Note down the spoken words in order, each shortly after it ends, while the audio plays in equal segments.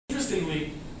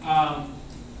interestingly,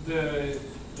 the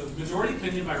majority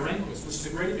opinion by Rehnquist, which is a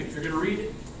great opinion. If you're going to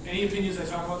read any opinions I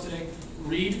talk about today,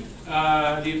 read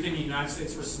the opinion United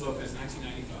States versus Lopez,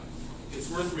 1995. It's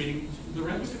worth reading. The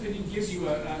Rehnquist opinion gives you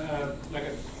like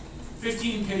a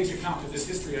 15-page account of this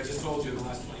history I just told you in the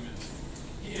last 20 minutes.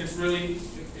 It's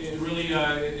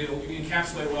it'll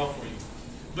encapsulate well for you.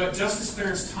 But Justice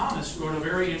Clarence Thomas wrote a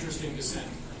very interesting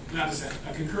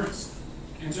concurrence.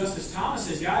 And Justice Thomas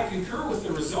says, yeah, I concur with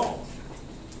the result,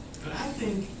 but I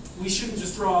think we shouldn't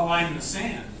just draw a line in the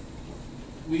sand.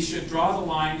 We should draw the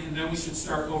line, and then we should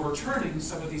start overturning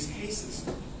some of these cases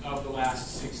of the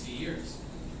last 60 years.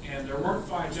 And there weren't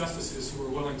 5 justices who were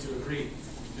willing to agree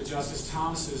to Justice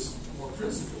Thomas's more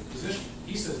principled position.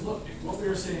 He says, look, if what we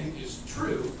are saying is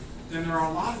true, then there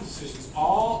are a lot of decisions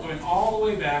going all the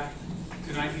way back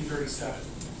to 1937,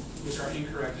 which are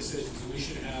incorrect decisions, and we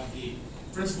should have the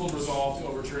principled resolve to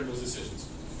overturn those decisions.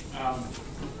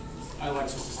 I like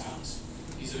Justice Thomas.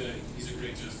 He's a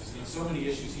great justice. And on so many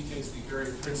issues, he takes the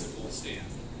very principled stand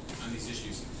on these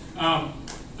issues.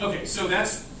 Okay, so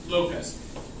that's Lopez.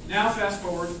 Now fast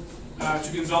forward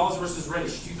to Gonzalez versus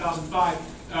Raich, 2005.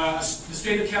 The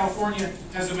state of California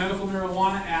has a medical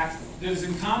marijuana act that is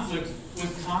in conflict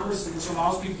with Congress, which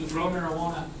allows people to grow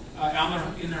marijuana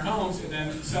in their homes and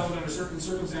then sell it under certain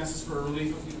circumstances for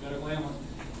relief of medical ailment.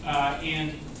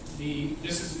 And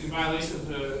this is in violation of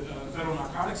the Federal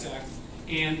Narcotics Act,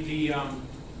 and again,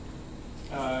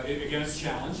 it's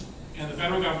challenged. And the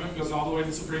federal government goes all the way to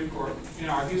the Supreme Court and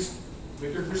argues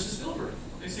Wickard versus Filbert.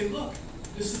 They say, look,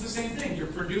 this is the same thing. You're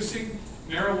producing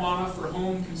marijuana for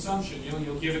home consumption.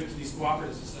 You'll give it to these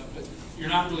cooperatives and stuff, but you're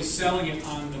not really selling it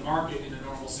on the market in a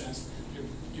normal sense.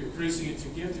 You're producing it to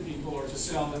give to people or to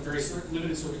sell in very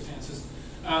limited circumstances.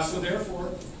 So therefore,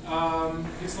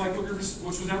 it's like Wickard, which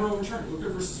was never overturned.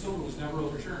 Wickard versus Filbert was never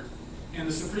overturned. And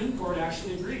the Supreme Court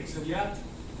actually agreed. Said, yeah,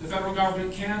 the federal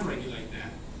government can regulate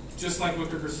that, just like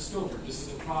Wickard versus Filbert. This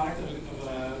is a product of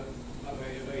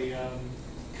a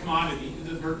commodity,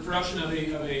 the production of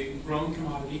a grown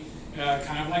commodity,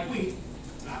 kind of like wheat,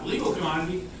 not a legal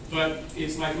commodity, but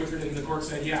it's like Wickard, and the court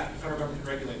said, yeah, the federal government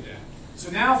can regulate that. So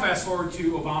now fast forward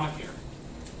to Obamacare.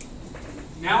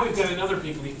 Now we've got another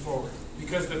big leap forward,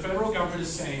 because the federal government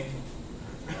is saying,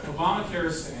 Obamacare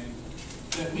is saying,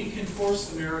 that we can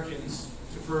force Americans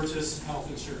to purchase health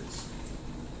insurance.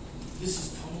 This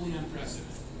is totally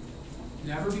unprecedented.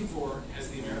 Never before has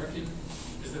the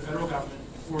federal government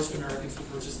forced Americans to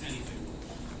purchase anything.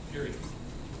 Period.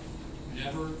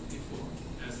 Never before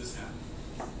has this happened.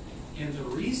 And the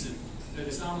reason that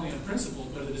it's not only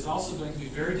unprincipled, but it is also going to be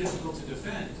very difficult to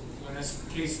defend when this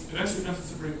case eventually comes to the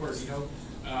Supreme Court. As you know,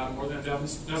 more than a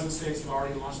dozen states have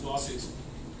already launched lawsuits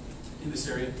in this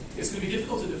area. It's going to be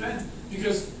difficult to defend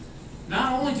because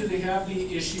not only do they have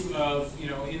the issue of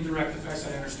indirect effects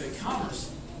on interstate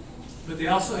commerce, but they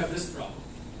also have this problem.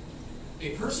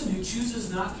 A person who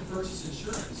chooses not to purchase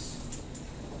insurance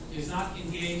is not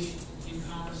engaged in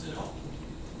commerce at all.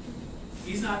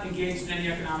 He's not engaged in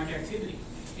any economic activity.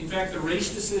 In fact, the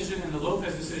Raich decision and the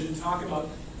Lopez decision talk about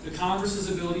the Congress's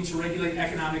ability to regulate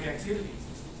economic activity.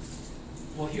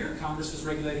 Well, here Congress is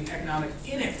regulating economic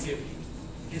inactivity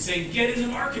and saying, get in the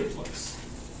marketplace.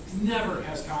 Never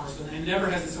has Congress done that, and never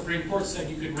has the Supreme Court said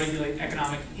you could regulate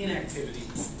economic inactivity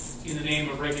in the name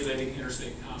of regulating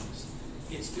interstate commerce.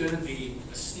 It's going to be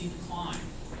a steep climb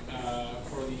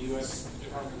for the U.S.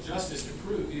 Department of Justice to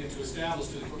prove, to establish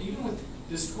to the court, even with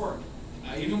this court,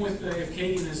 even with if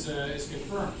Kagan is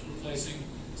confirmed replacing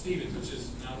Stevens, which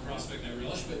is not a prospect I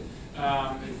relish, but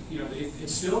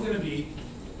it's still going to be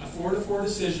a 4-4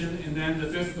 decision, and then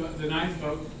the ninth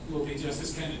vote will be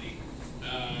Justice Kennedy,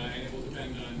 and it will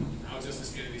depend on how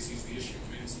Justice Kennedy sees the issue.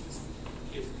 I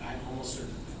mean, I'm almost certain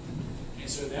of that. And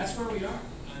so that's where we are.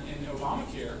 And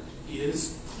Obamacare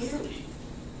is clearly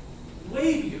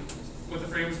way beyond what the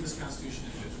framers of this Constitution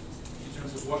envisioned in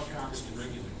terms of what Congress can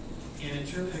regulate. And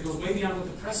it goes way beyond what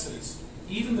the precedents,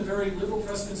 even the very liberal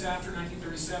precedents after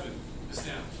 1937,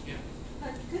 established. Yeah.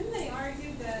 But couldn't they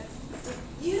argue that if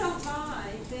you don't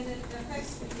buy, then it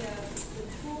affects the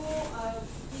pool of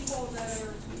people that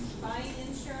are buying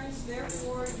insurance,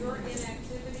 therefore your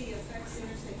inactivity affects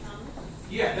interstate commerce?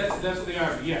 Yeah, that's what they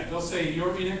argue. Yeah, they'll say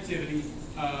your inactivity,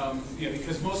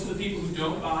 because most of the people who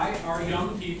don't buy are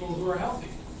young people who are healthy.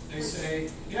 They say,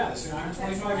 I'm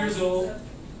 25 years old,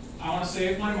 I want to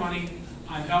save my money,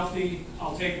 I'm healthy,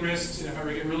 I'll take risks, and if I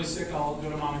ever get really sick, I'll go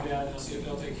to mom and dad and I'll see if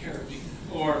they'll take care of me.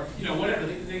 Or, whatever,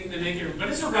 they make it, but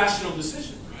it's a rational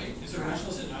decision, right? It's a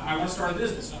rational decision. I want to start a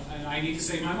business, and I need to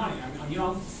save my money. I'm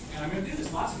young, and I'm going to do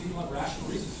this. Lots of people have rational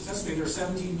reasons. It's estimated there are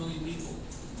 17 million people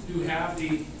who have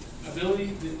the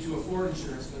ability to afford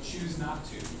insurance but choose not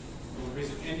to for one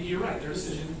reason. And you're right, their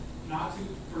decision not to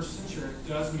purchase insurance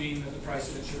does mean that the price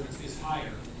of insurance is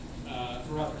higher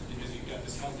for others, because you've got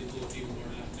this healthy pool of people who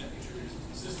are not net contributors to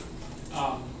the system.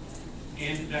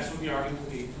 And that's what the argument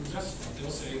will be from Justice Department.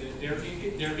 They'll say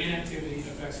that their inactivity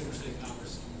affects interstate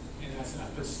commerce, and that's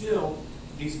not. But still,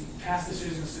 these past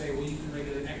decisions say, well, you can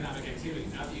regulate economic activity,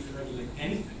 not that you can regulate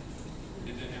anything.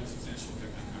 It doesn't have a substantial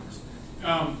effect on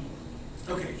commerce.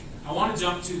 Okay, I want to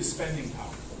jump to the spending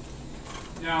power.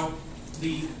 Now,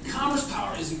 the commerce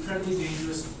power is incredibly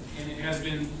dangerous, and it has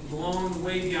been blown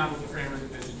way beyond what the framers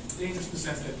envisioned. Dangerous in the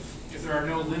sense that if there are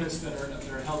no limits that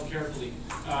are held carefully,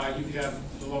 you could have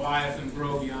the Leviathan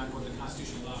grow beyond what the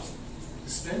Constitution allows. The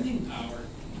spending power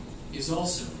is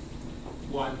also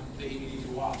one that you need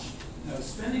to watch. Now, the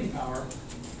spending power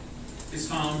is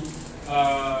found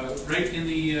right in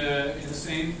the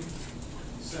same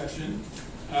section.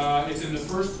 It's in the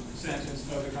first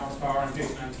sentence of the commerce power on page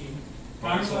 19.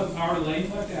 Congress will have the power to lay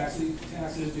and collect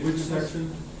taxes. Which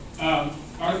section?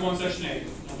 Article 1, Section 8,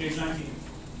 on page 19.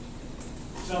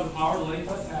 Shall have the power to lay and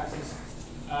collect taxes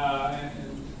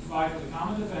and provide for the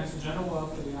common defense and general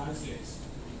welfare of the United States.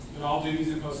 That all duties,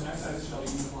 imposed, and excises shall be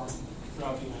uniform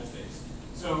throughout the United States.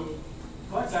 So,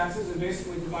 collect taxes and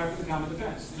basically provide for the common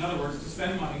defense. In other words, to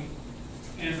spend money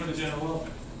and for the general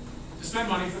welfare. To spend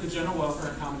money for the general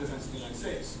welfare and common defense of the United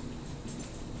States.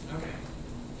 Okay.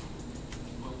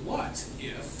 But what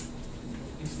if,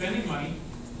 in spending money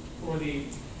for the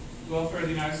welfare of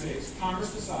the United States,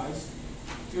 Congress decides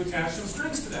to attach some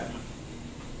strings to that money?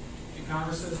 And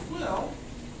Congress says, well,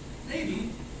 maybe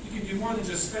you can do more than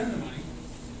just spend the money.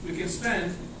 We can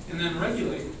spend and then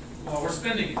regulate while we're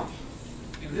spending it.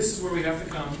 And this is where we have to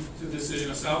come to the decision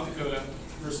of South Dakota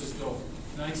versus Dole,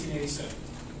 1987.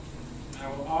 I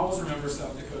will always remember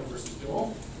South Dakota versus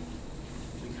Dole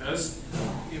because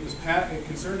it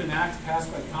concerned an act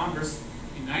passed by Congress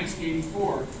in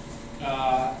 1984.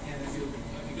 And if you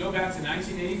go back to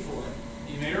 1984,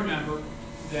 you may remember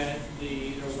that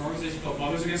there was an organization called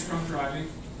Mothers Against Drunk Driving,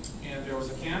 and there was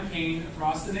a campaign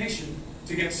across the nation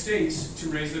to get states to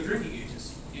raise their drinking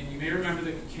ages. And you may remember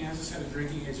that Kansas had a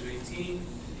drinking age of 18,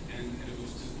 and it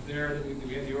was there that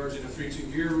we had the origin of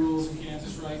 3-2 beer rules in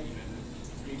Kansas, right? You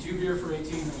had 3-2 beer for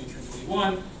 18, then when you turned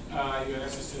 21, you had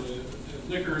access to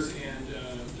liquors and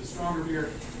the stronger beer.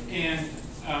 And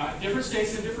different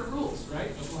states had different rules,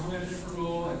 right? Oklahoma had a different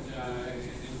rule, and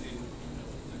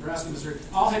Nebraska, Missouri,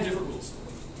 all had different rules.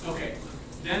 Okay,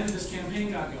 then this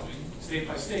campaign got going, state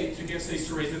by state, to get states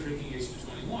to raise the drinking age to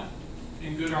 21.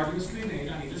 And good arguments could be made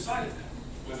on either side of that,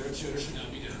 whether it should or should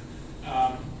not be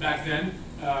done. Back then,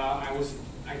 I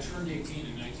turned 18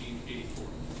 in 1984.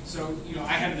 So,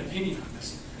 I had an opinion on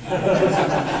this.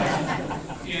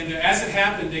 And as it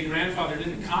happened, they grandfathered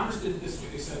in. Congress did it this way.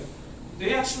 They said,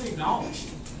 they actually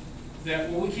acknowledged that,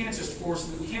 well, we can't just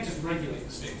regulate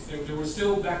the states. There were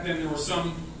still, back then, there were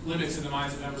some limits in the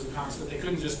minds of members of Congress, but they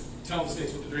couldn't just tell the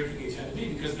states what the drinking age had to be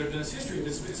because there's been this history of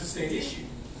this, it's a state issue.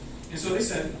 And so they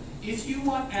said, if you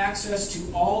want access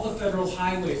to all the federal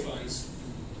highway funds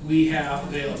we have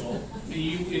available, and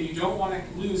you don't want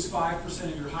to lose 5%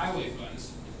 of your highway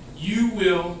funds, you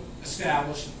will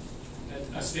establish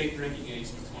a state drinking age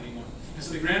of 21. And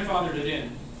so they grandfathered it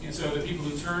in, and so the people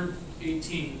who turned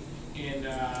 18 in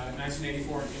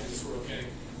 1984 in Kansas were okay.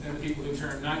 Then the people who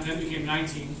turned then became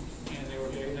 19 and they were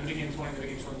okay. Then became 20, then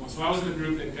became 21. So I was in the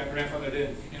group that got grandfathered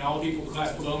in, and all the people in the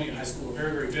class below me in high school were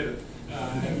very, very bitter.